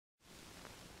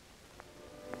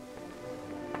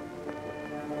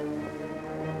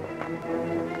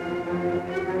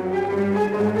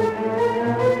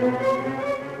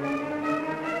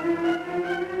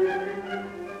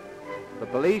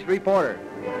reporter.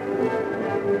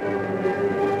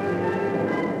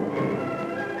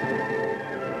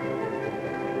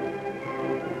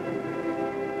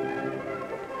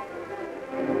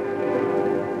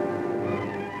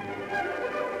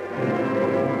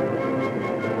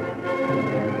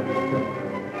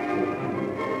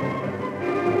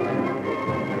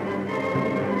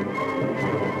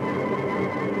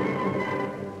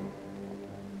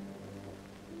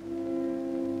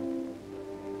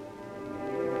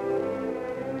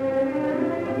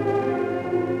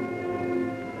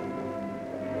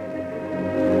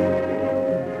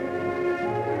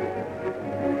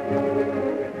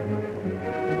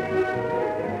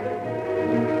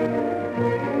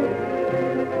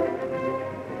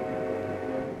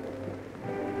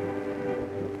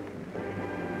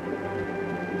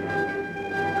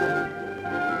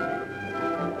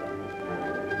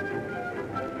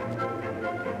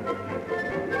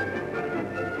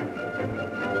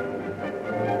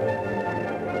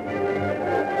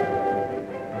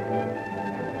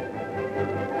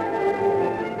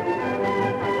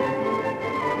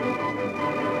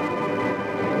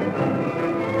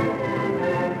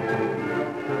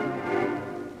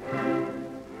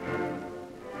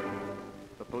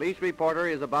 Police reporter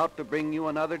is about to bring you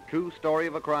another true story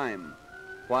of a crime.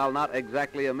 While not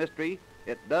exactly a mystery,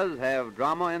 it does have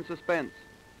drama and suspense.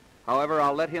 However,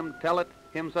 I'll let him tell it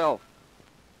himself.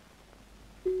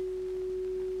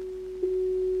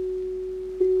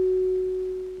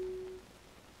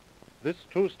 This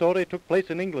true story took place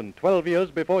in England 12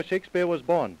 years before Shakespeare was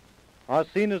born. Our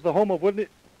scene is the home of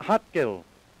Hartgill.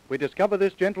 We discover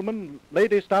this gentleman,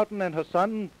 Lady Stoughton, and her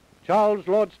son, Charles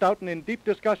Lord Stoughton, in deep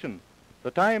discussion. The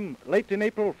time, late in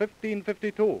April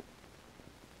 1552.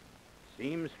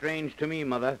 Seems strange to me,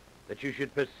 Mother, that you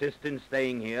should persist in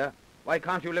staying here. Why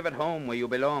can't you live at home where you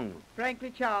belong? Frankly,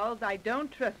 Charles, I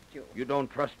don't trust you. You don't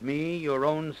trust me, your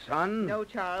own son? No,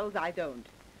 Charles, I don't.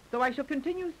 So I shall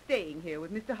continue staying here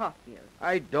with Mr. Hartgill.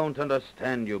 I don't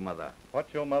understand you, Mother.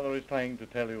 What your mother is trying to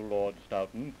tell you, Lord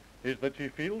Stoughton, is that she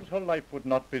feels her life would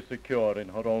not be secure in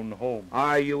her own home.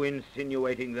 Are you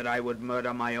insinuating that I would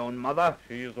murder my own mother?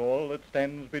 She is all that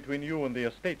stands between you and the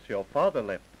estates your father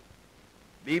left.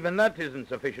 Even that isn't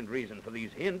sufficient reason for these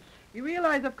hints. You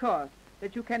realize, of course,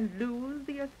 that you can lose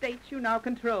the estates you now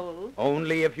control?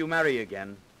 Only if you marry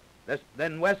again.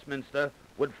 Then Westminster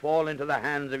would fall into the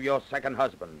hands of your second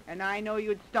husband. And I know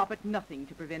you'd stop at nothing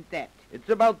to prevent that. It's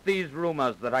about these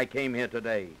rumors that I came here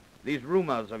today. These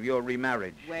rumors of your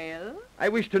remarriage. Well? I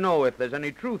wish to know if there's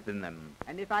any truth in them.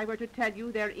 And if I were to tell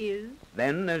you there is?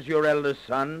 Then, as your eldest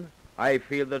son, I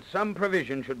feel that some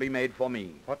provision should be made for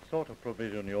me. What sort of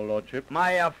provision, your lordship?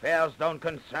 My affairs don't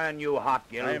concern you,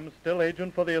 Hartgill. I am still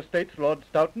agent for the estates, Lord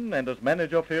Stoughton, and as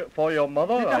manager for your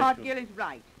mother, Mr. Hartgill is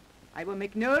right. I will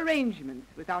make no arrangements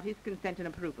without his consent and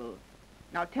approval.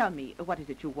 Now tell me, what is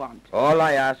it you want? All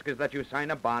I ask is that you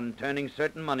sign a bond turning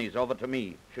certain monies over to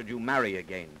me, should you marry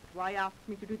again. Why ask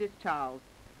me to do this, Charles?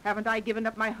 Haven't I given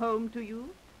up my home to you?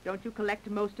 Don't you collect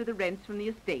most of the rents from the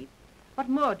estate? What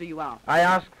more do you ask? I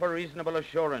ask for reasonable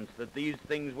assurance that these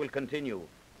things will continue.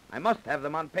 I must have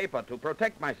them on paper to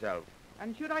protect myself.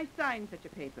 And should I sign such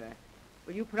a paper,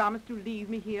 will you promise to leave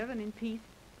me here and in peace?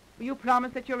 Will you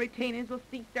promise that your retainers will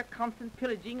cease their constant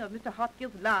pillaging of Mr.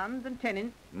 Hartgill's lands and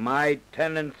tenants? My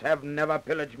tenants have never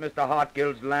pillaged Mr.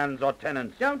 Hartgill's lands or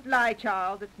tenants. Don't lie,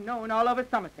 Charles. It's known all over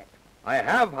Somerset. I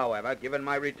have, however, given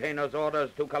my retainers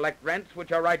orders to collect rents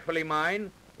which are rightfully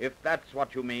mine, if that's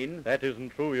what you mean. That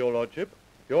isn't true, your lordship.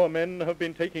 Your men have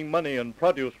been taking money and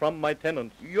produce from my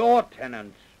tenants. Your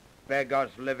tenants? Beggars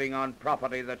living on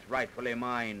property that's rightfully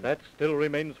mine. That still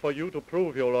remains for you to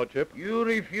prove, your lordship. You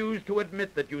refuse to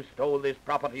admit that you stole this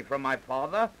property from my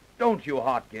father, don't you,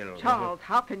 Hartgill? Charles,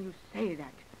 how can you say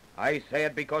that? I say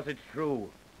it because it's true.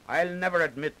 I'll never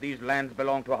admit these lands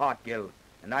belong to Hartgill,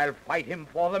 and I'll fight him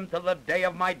for them till the day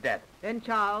of my death. Then,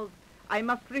 Charles, I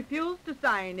must refuse to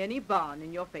sign any bond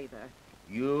in your favor.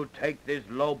 You take this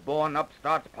low-born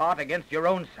upstart's part against your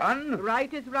own son?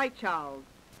 Right is right, Charles.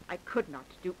 I could not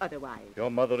do otherwise.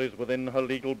 Your mother is within her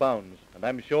legal bounds, and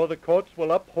I'm sure the courts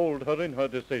will uphold her in her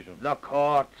decision. The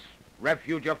courts?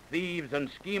 Refuge of thieves and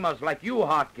schemers like you,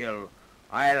 Hartgill.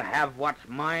 I'll have what's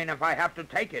mine if I have to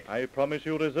take it. I promise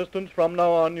you resistance from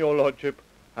now on, your lordship.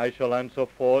 I shall answer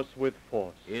force with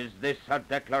force. Is this a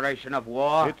declaration of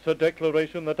war? It's a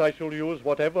declaration that I shall use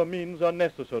whatever means are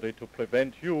necessary to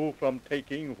prevent you from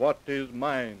taking what is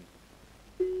mine.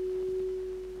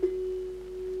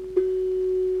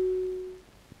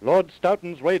 Lord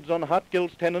Stoughton's raids on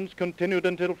Hartgill's tenants continued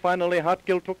until finally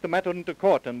Hartgill took the matter into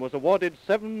court and was awarded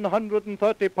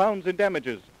 £730 in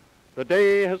damages. The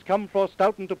day has come for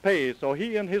Stoughton to pay, so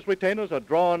he and his retainers are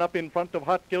drawn up in front of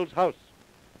Hartgill's house.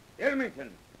 Ilmington.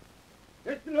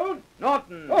 Yes, my lord?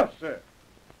 Norton. Oh, sir.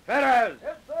 Ferrers.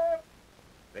 Yes, sir.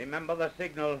 Remember the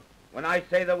signal. When I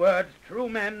say the words true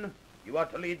men, you are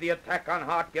to lead the attack on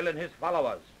Hartgill and his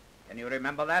followers. Can you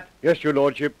remember that? Yes, your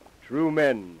lordship. True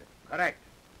men. Correct.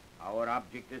 Our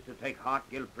object is to take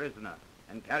Hartgill prisoner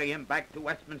and carry him back to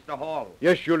Westminster Hall.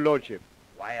 Yes, your lordship.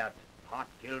 Wyatt,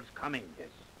 Hartgill's coming. Yes.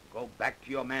 Go back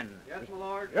to your men. Yes, my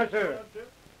lord. Yes, sir.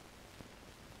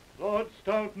 Lord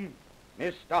Stoughton,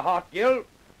 Mr. Hartgill,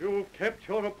 you've kept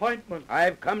your appointment.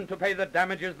 I've come to pay the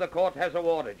damages the court has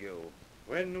awarded you.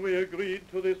 When we agreed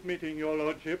to this meeting, your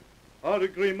lordship, our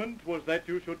agreement was that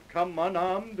you should come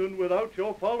unarmed and without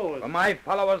your followers. My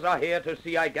followers are here to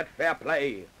see I get fair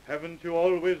play. Haven't you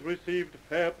always received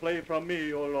fair play from me,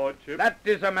 your lordship? That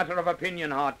is a matter of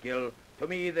opinion, Hartgill. To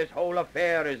me, this whole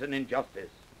affair is an injustice.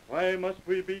 Why must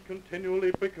we be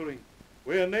continually bickering?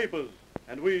 We're neighbors,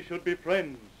 and we should be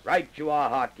friends. Right you are,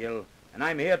 Hartgill, and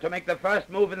I'm here to make the first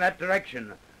move in that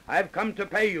direction. I've come to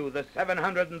pay you the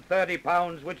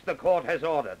 £730 which the court has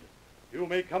ordered. You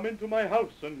may come into my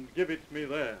house and give it me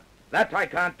there. That I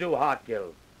can't do,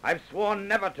 Hartgill. I've sworn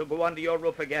never to go under your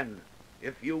roof again.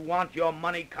 If you want your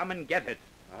money, come and get it.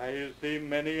 I see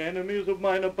many enemies of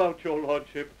mine about, your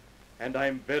lordship, and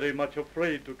I'm very much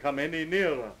afraid to come any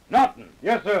nearer. Norton!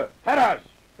 Yes, sir. Ferrers!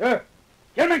 Yes.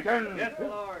 Gilmington! Yes, my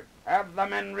lord. Have the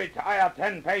men retire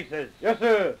 10 paces. Yes,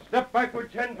 sir. Step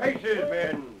backward 10 paces,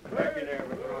 men. Back in there,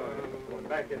 Going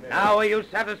back in there. Now are you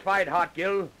satisfied,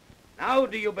 Hartgill? Now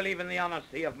do you believe in the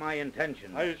honesty of my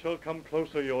intentions? I shall come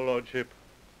closer, your lordship.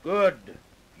 Good.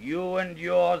 You and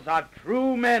yours are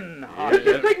true men, Hartgill. It's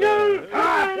a signal!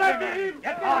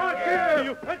 Get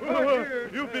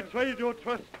Hartgill! You betrayed your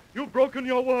trust. You've broken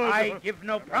your word. I give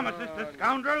no promises to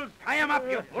scoundrels. Tie him up,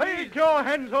 you fools. Take your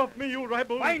hands off me, you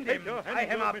rebel. Find Take him. your hands Tie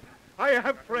him off up. me. I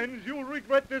have friends. You'll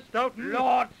regret this, Stoughton.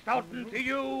 Lord Stoughton to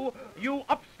you, you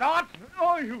upstart.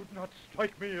 Oh, you'd not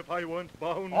strike me if I weren't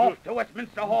bound. Off to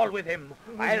Westminster Hall with him.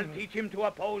 I'll teach him to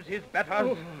oppose his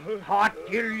betters.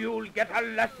 Hartgill, you'll get a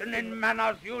lesson in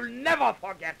manners you'll never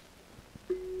forget.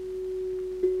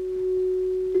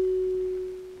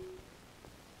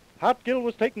 Hartgill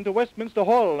was taken to Westminster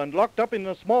Hall and locked up in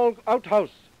a small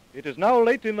outhouse. It is now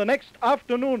late in the next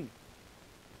afternoon.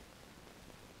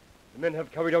 The men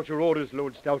have carried out your orders,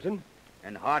 Lord Stoughton.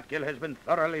 And Hartgill has been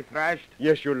thoroughly thrashed.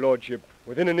 Yes, your lordship.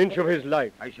 Within an inch of his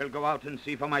life. I shall go out and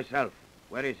see for myself.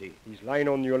 Where is he? He's lying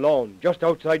on your lawn, just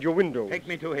outside your window. Take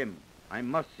me to him. I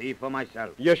must see for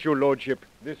myself. Yes, your lordship.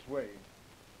 This way.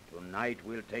 Tonight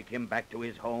we'll take him back to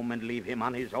his home and leave him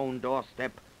on his own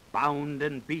doorstep, bound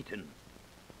and beaten.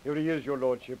 Here he is, your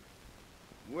lordship.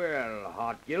 Well,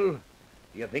 Hartgill,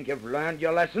 do you think you've learned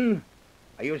your lesson?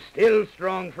 Are you still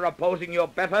strong for opposing your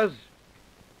betters?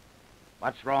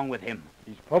 What's wrong with him?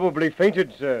 He's probably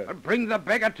fainted, sir. Well, bring the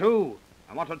beggar, too.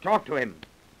 I want to talk to him.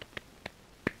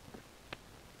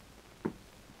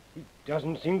 He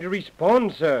doesn't seem to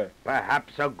respond, sir.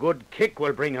 Perhaps a good kick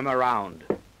will bring him around.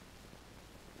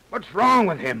 What's wrong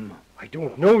with him? I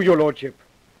don't know, your lordship.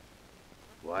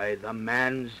 Why, the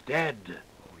man's dead.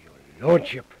 Oh, your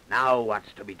lordship. Now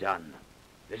what's to be done?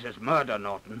 This is murder,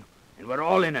 Norton, and we're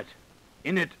all in it.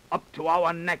 In it up to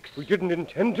our necks. We didn't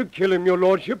intend to kill him, your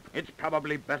lordship. It's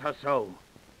probably better so.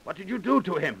 What did you do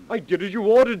to him? I did as you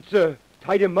ordered, sir.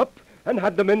 Tied him up and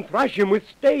had the men thrash him with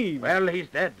staves. Well, he's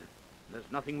dead.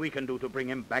 There's nothing we can do to bring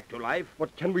him back to life.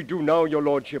 What can we do now, your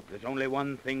lordship? There's only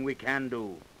one thing we can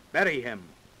do. Bury him.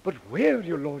 But where,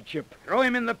 your lordship? Throw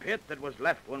him in the pit that was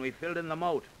left when we filled in the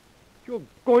moat. You're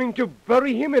going to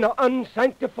bury him in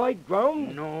unsanctified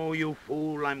ground? No, you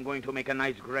fool. I'm going to make a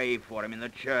nice grave for him in the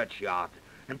churchyard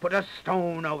and put a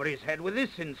stone over his head with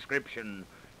this inscription.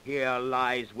 Here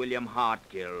lies William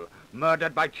Hartgill,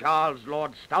 murdered by Charles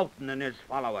Lord Stoughton and his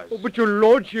followers. Oh, but your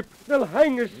lordship, they'll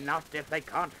hang us. Not if they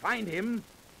can't find him.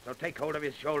 So take hold of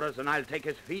his shoulders and I'll take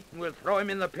his feet and we'll throw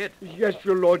him in the pit. Yes,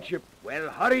 your lordship. Well,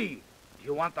 hurry. Do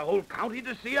you want the whole county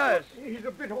to see us? He's a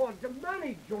bit hard to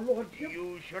manage, your lordship.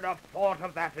 You should have thought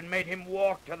of that and made him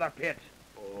walk to the pit.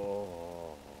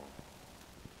 Oh.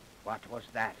 What was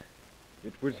that?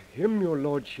 It was him, your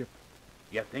lordship.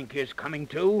 You think he's coming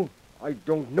too? I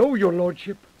don't know, your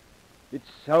lordship. It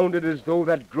sounded as though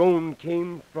that groan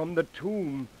came from the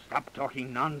tomb. Stop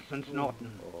talking nonsense,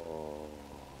 Norton. Oh.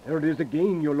 There it is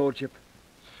again, your lordship.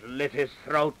 Slit his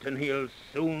throat and he'll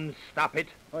soon stop it.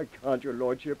 I can't, your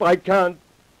lordship. I can't.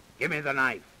 Give me the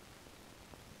knife.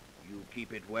 You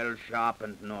keep it well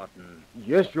sharpened, Norton.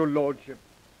 Yes, your lordship.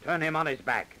 Turn him on his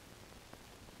back.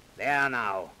 There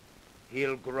now.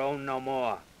 He'll groan no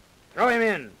more. Throw him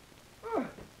in.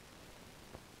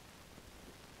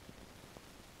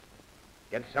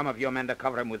 Get some of your men to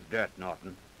cover him with dirt,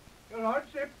 Norton. Your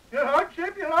Lordship, your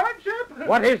Lordship, your Lordship!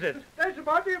 What is it? There's a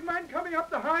body of men coming up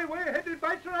the highway headed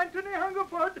by Sir Anthony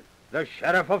Hungerford. The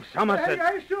Sheriff of Somerset.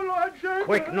 Yes, your Lordship.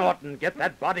 Quick, Norton, get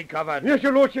that body covered. Yes,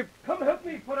 your Lordship. Come help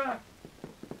me, Pura.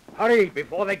 Hurry,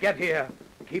 before they get here.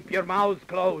 Keep your mouths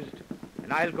closed,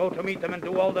 and I'll go to meet them and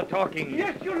do all the talking.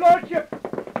 Yes, your Lordship.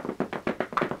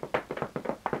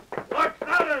 Lord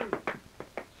Stoughton!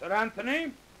 Sir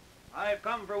Anthony, I've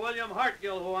come for William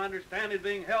Hartgill, who I understand is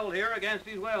being held here against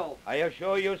his will. I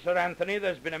assure you, Sir Anthony,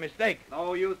 there's been a mistake.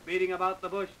 No use beating about the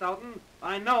bush, Stoughton.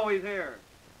 I know he's here.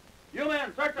 You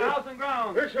men, search the house and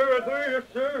grounds. Yes, sir, Anthony, yes,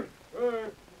 sir.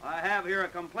 I have here a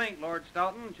complaint, Lord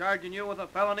Stoughton, charging you with a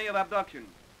felony of abduction.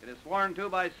 It is sworn to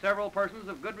by several persons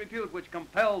of good repute, which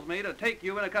compels me to take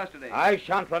you into custody. I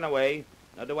shan't run away,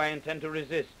 nor do I intend to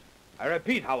resist. I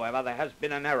repeat, however, there has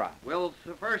been an error. We'll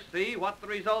first see what the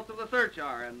results of the search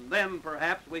are, and then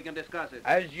perhaps we can discuss it.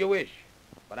 As you wish.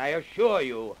 But I assure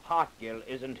you, Hartgill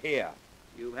isn't here.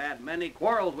 You've had many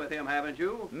quarrels with him, haven't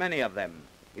you? Many of them.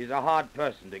 He's a hard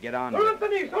person to get on Sir with.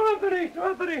 Anthony, Sir Anthony, Sir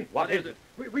Anthony. What is it?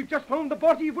 We've just found the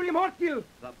body of William Hartgill.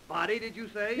 The body, did you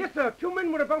say? Yes, sir. 2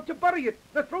 men were about to bury it.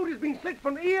 The throat has been slit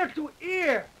from ear to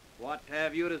ear. What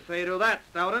have you to say to that,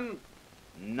 Stoughton?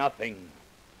 Nothing.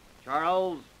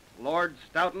 Charles, Lord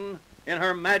Stoughton, in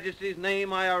Her Majesty's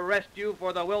name, I arrest you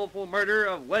for the willful murder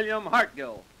of William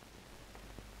Hartgill.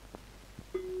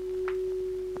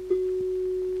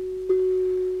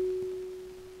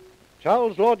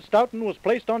 Charles Lord Stoughton was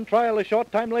placed on trial a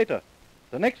short time later.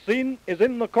 The next scene is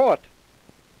in the court.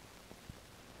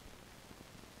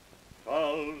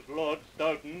 Charles Lord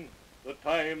Stoughton, the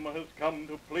time has come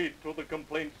to plead to the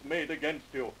complaints made against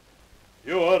you.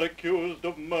 You are accused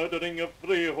of murdering a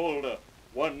freeholder,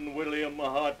 one William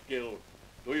Hartgill.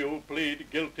 Do you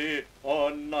plead guilty or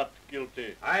not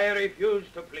guilty? I refuse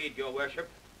to plead, your worship.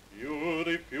 You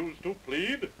refuse to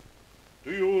plead?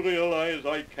 Do you realize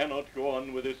I cannot go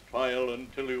on with this trial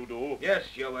until you do? Yes,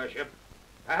 your worship.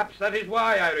 Perhaps that is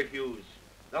why I refuse.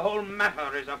 The whole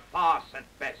matter is a farce at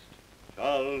best.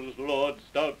 Charles Lord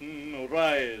Stoughton,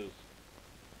 rise.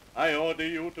 I order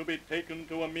you to be taken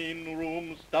to a mean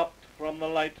room, stopped from the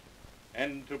light,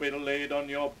 and to be laid on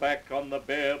your back on the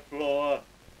bare floor,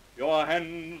 your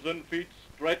hands and feet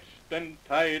stretched and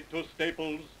tied to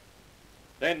staples.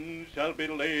 Then shall be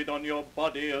laid on your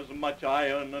body as much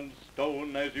iron and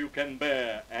stone as you can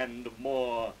bear, and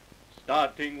more,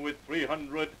 starting with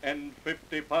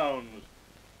 350 pounds.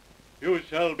 You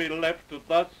shall be left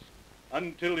thus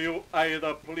until you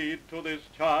either plead to this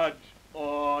charge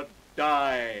or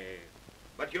die.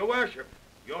 But, your worship,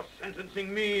 you're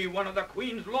sentencing me, one of the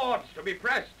Queen's lords, to be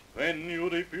pressed. When you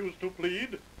refuse to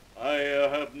plead, I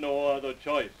have no other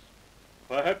choice.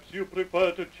 Perhaps you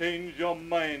prefer to change your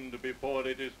mind before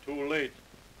it is too late.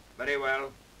 Very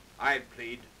well. I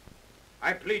plead.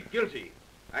 I plead guilty,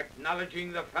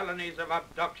 acknowledging the felonies of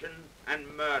abduction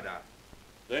and murder.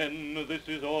 Then this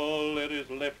is all there is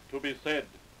left to be said.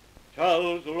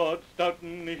 Charles Lord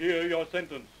Stoughton, hear your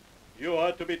sentence. You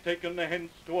are to be taken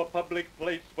hence to a public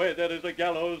place where there is a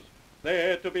gallows,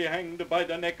 there to be hanged by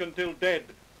the neck until dead,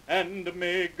 and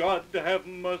may God have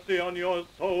mercy on your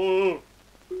soul.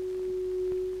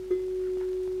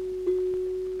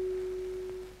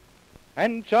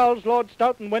 And Charles Lord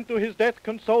Stoughton went to his death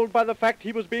consoled by the fact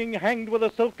he was being hanged with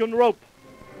a silken rope.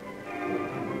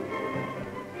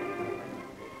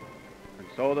 And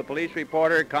so the police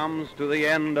reporter comes to the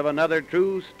end of another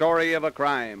true story of a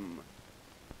crime.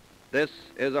 This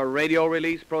is a radio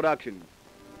release production.